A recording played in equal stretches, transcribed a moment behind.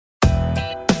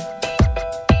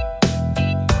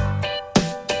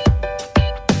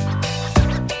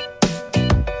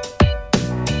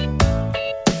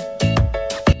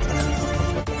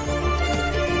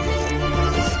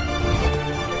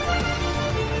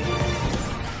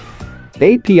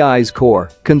API's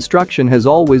core construction has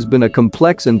always been a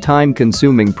complex and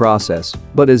time-consuming process,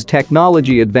 but as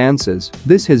technology advances,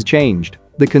 this has changed.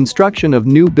 The construction of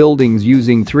new buildings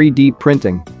using 3D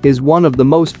printing is one of the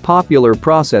most popular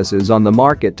processes on the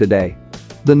market today.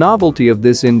 The novelty of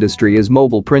this industry is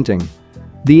mobile printing.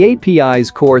 The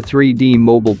API's core 3D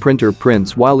mobile printer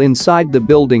prints while inside the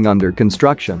building under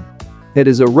construction. It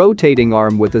is a rotating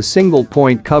arm with a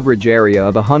single-point coverage area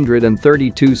of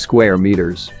 132 square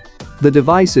meters. The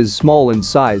device is small in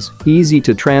size, easy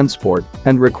to transport,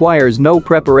 and requires no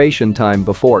preparation time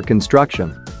before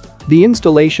construction. The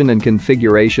installation and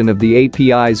configuration of the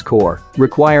API's core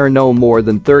require no more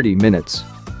than 30 minutes.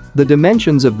 The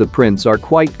dimensions of the prints are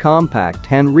quite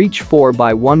compact and reach 4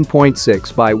 by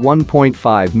 1.6 by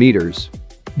 1.5 meters.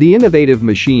 The innovative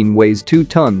machine weighs 2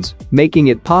 tons, making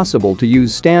it possible to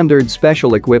use standard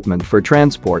special equipment for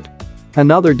transport.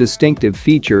 Another distinctive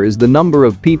feature is the number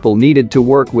of people needed to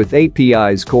work with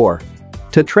API's core.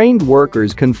 Trained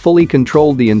workers can fully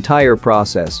control the entire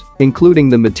process, including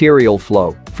the material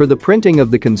flow. For the printing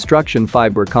of the construction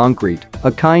fiber concrete,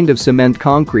 a kind of cement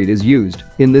concrete is used.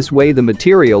 In this way, the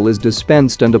material is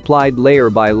dispensed and applied layer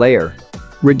by layer,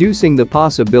 reducing the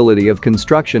possibility of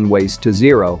construction waste to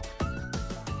zero.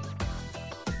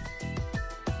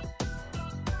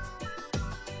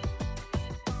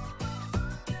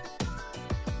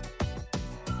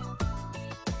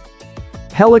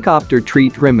 Helicopter tree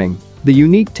trimming. The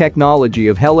unique technology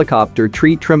of helicopter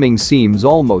tree trimming seems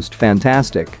almost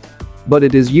fantastic. But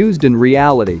it is used in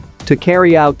reality. To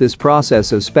carry out this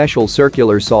process, a special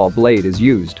circular saw blade is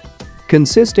used,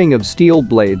 consisting of steel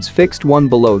blades fixed one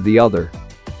below the other.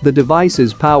 The device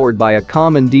is powered by a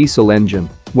common diesel engine.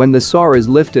 When the saw is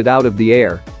lifted out of the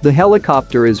air, the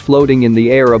helicopter is floating in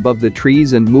the air above the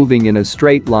trees and moving in a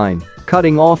straight line,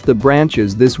 cutting off the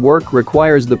branches. This work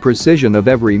requires the precision of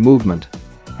every movement,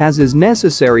 as is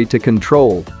necessary to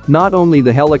control not only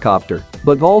the helicopter,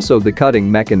 but also the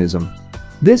cutting mechanism.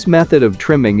 This method of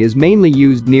trimming is mainly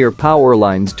used near power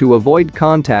lines to avoid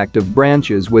contact of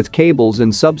branches with cables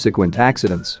and subsequent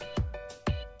accidents.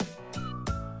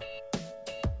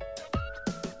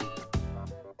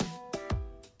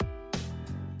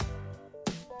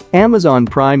 Amazon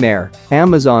Prime Air.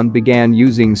 Amazon began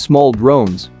using small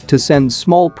drones to send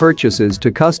small purchases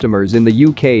to customers in the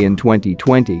UK in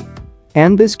 2020.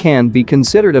 And this can be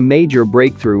considered a major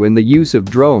breakthrough in the use of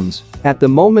drones. At the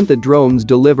moment, the drones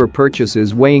deliver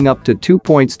purchases weighing up to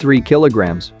 2.3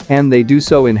 kilograms, and they do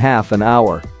so in half an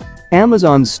hour.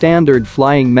 Amazon's standard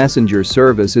flying messenger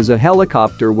service is a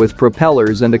helicopter with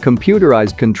propellers and a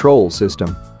computerized control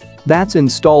system that's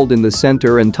installed in the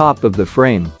center and top of the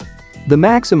frame. The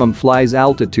maximum flies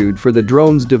altitude for the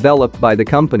drones developed by the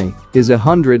company is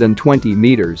 120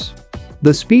 meters.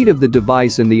 The speed of the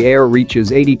device in the air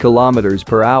reaches 80 kilometers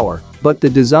per hour, but the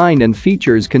design and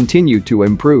features continue to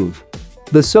improve.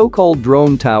 The so-called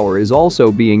drone tower is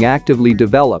also being actively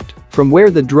developed, from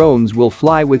where the drones will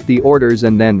fly with the orders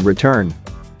and then return.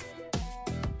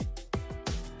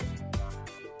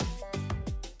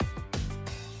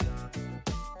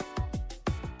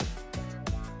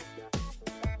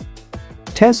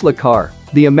 Tesla car.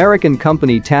 The American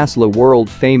company Tesla, world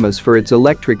famous for its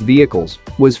electric vehicles,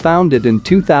 was founded in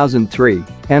 2003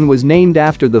 and was named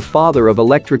after the father of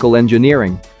electrical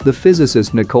engineering, the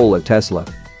physicist Nikola Tesla.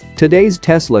 Today's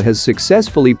Tesla has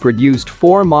successfully produced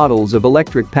 4 models of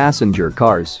electric passenger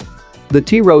cars: the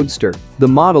T-Roadster, the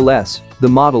Model S, the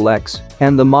Model X,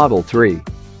 and the Model 3.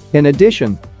 In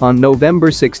addition, on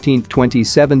November 16,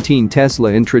 2017,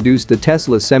 Tesla introduced the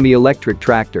Tesla semi-electric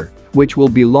tractor, which will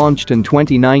be launched in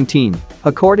 2019.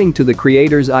 According to the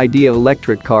creator's idea,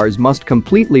 electric cars must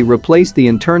completely replace the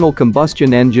internal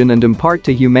combustion engine and impart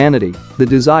to humanity the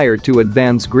desire to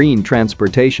advance green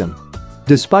transportation.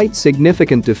 Despite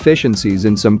significant deficiencies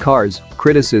in some cars,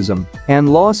 criticism,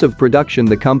 and loss of production,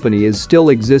 the company is still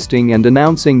existing and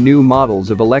announcing new models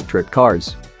of electric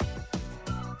cars.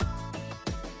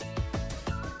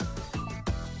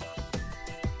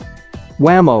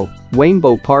 Wham-o,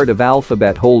 Wham-o, part of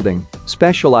Alphabet Holding,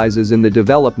 specializes in the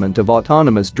development of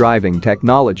autonomous driving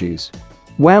technologies.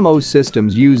 Wham-o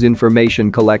systems use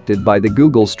information collected by the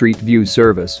Google Street View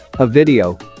service, a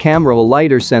video camera, a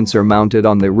lidar sensor mounted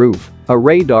on the roof, a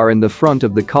radar in the front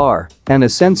of the car, and a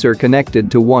sensor connected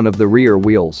to one of the rear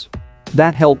wheels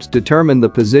that helps determine the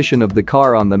position of the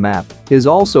car on the map. Is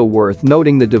also worth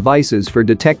noting the devices for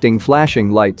detecting flashing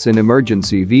lights in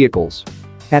emergency vehicles.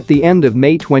 At the end of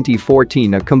May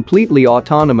 2014, a completely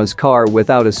autonomous car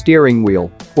without a steering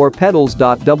wheel or pedals.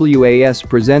 Was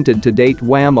presented. To date,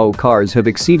 Wham-o cars have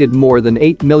exceeded more than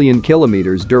 8 million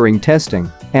kilometers during testing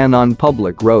and on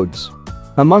public roads.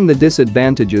 Among the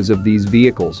disadvantages of these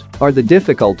vehicles are the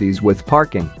difficulties with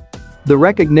parking. The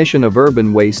recognition of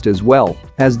urban waste as well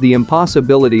as the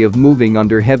impossibility of moving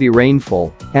under heavy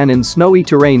rainfall and in snowy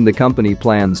terrain the company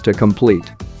plans to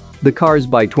complete the cars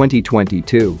by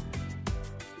 2022.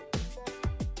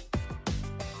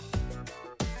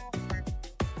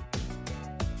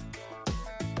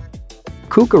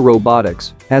 Kuca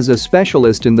Robotics, as a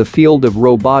specialist in the field of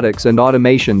robotics and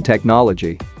automation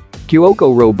technology.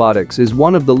 Kuca Robotics is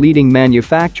one of the leading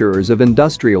manufacturers of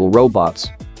industrial robots.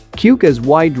 Kuca's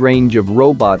wide range of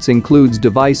robots includes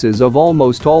devices of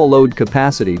almost all load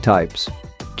capacity types.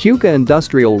 Kuca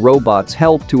industrial robots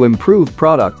help to improve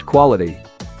product quality,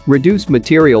 reduce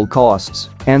material costs,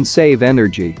 and save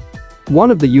energy.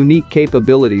 One of the unique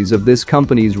capabilities of this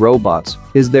company's robots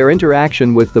is their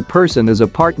interaction with the person as a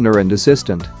partner and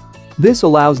assistant. This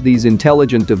allows these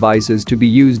intelligent devices to be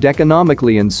used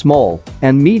economically in small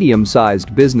and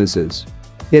medium-sized businesses.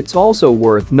 It's also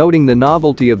worth noting the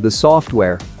novelty of the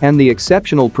software and the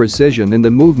exceptional precision in the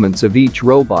movements of each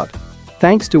robot,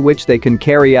 thanks to which they can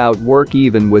carry out work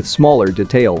even with smaller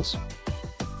details.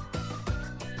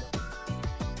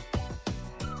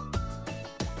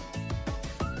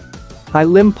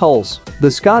 Limb Pulse. The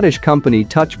Scottish company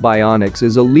Touch Bionics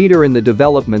is a leader in the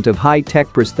development of high-tech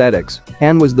prosthetics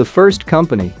and was the first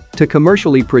company to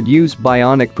commercially produce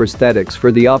bionic prosthetics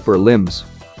for the upper limbs.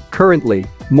 Currently,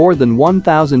 more than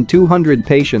 1,200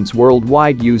 patients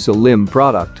worldwide use a limb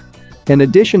product. In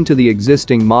addition to the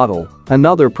existing model,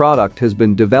 another product has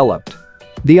been developed.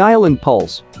 The Island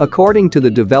Pulse. According to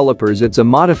the developers, it's a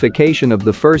modification of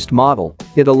the first model.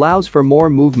 It allows for more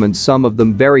movements, some of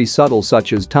them very subtle,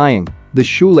 such as tying the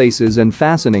shoelaces and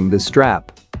fastening the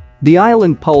strap. The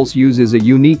Island Pulse uses a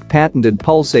unique patented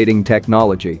pulsating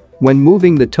technology when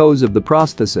moving the toes of the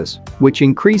prosthesis, which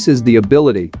increases the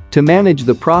ability to manage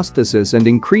the prosthesis and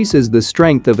increases the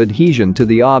strength of adhesion to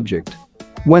the object.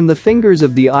 When the fingers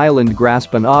of the island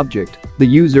grasp an object, the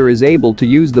user is able to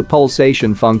use the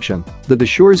pulsation function that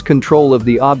assures control of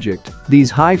the object.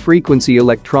 These high-frequency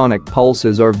electronic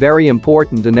pulses are very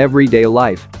important in everyday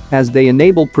life as they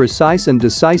enable precise and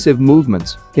decisive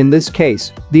movements. In this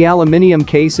case, the aluminium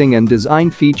casing and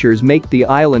design features make the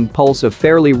Island Pulse a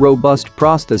fairly robust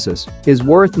prosthesis. It's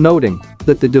worth noting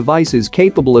that the device is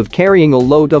capable of carrying a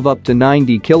load of up to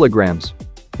 90 kilograms.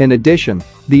 In addition,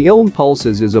 the Island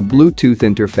Pulses is a Bluetooth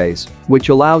interface, which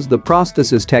allows the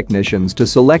prosthesis technicians to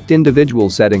select individual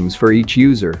settings for each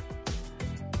user.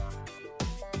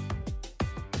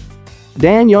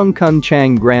 Danyang-kun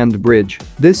Chang Grand Bridge.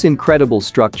 This incredible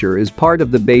structure is part of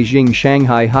the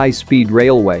Beijing-Shanghai high-speed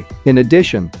railway. In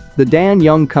addition, the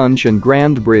Danyang-kun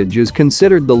Grand Bridge is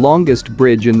considered the longest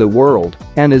bridge in the world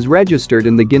and is registered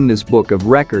in the Guinness Book of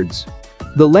Records.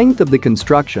 The length of the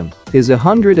construction is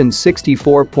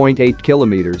 164.8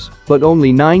 kilometers, but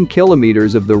only 9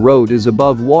 kilometers of the road is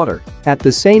above water. At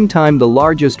the same time, the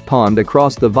largest pond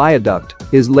across the viaduct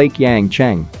is Lake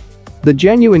Yangcheng. The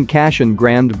genuine Kashan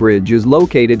Grand Bridge is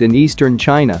located in eastern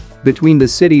China, between the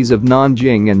cities of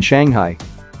Nanjing and Shanghai.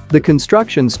 The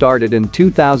construction started in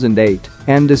 2008,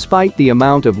 and despite the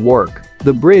amount of work,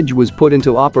 the bridge was put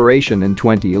into operation in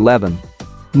 2011.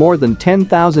 More than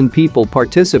 10,000 people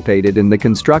participated in the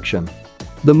construction.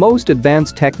 The most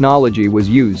advanced technology was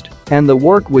used, and the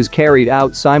work was carried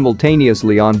out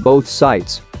simultaneously on both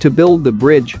sites. To build the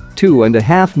bridge,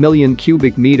 2.5 million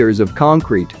cubic meters of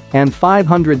concrete and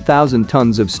 500,000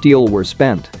 tons of steel were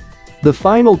spent. The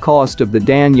final cost of the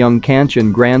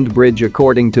Danyang-kun Grand Bridge,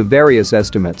 according to various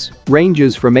estimates,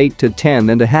 ranges from $8 to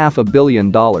 $10.5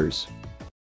 billion.